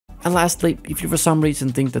And lastly, if you for some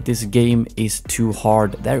reason think that this game is too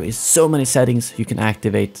hard, there is so many settings you can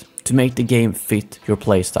activate to make the game fit your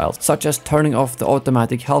playstyle, such as turning off the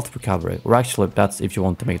automatic health recovery, or actually that's if you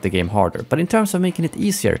want to make the game harder. But in terms of making it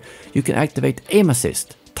easier, you can activate aim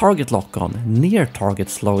assist, target lock on, near target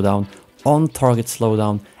slowdown, on target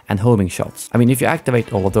slowdown, and homing shots. I mean, if you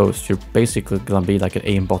activate all of those, you're basically gonna be like an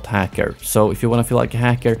aimbot hacker. So if you want to feel like a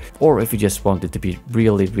hacker, or if you just want it to be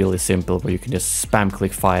really simple where you can just spam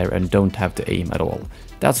click fire and don't have to aim at all,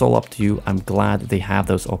 that's all up to you. I'm glad they have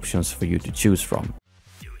those options for you to choose from.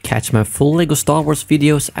 Catch my full LEGO Star Wars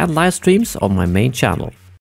videos and live streams on my main channel.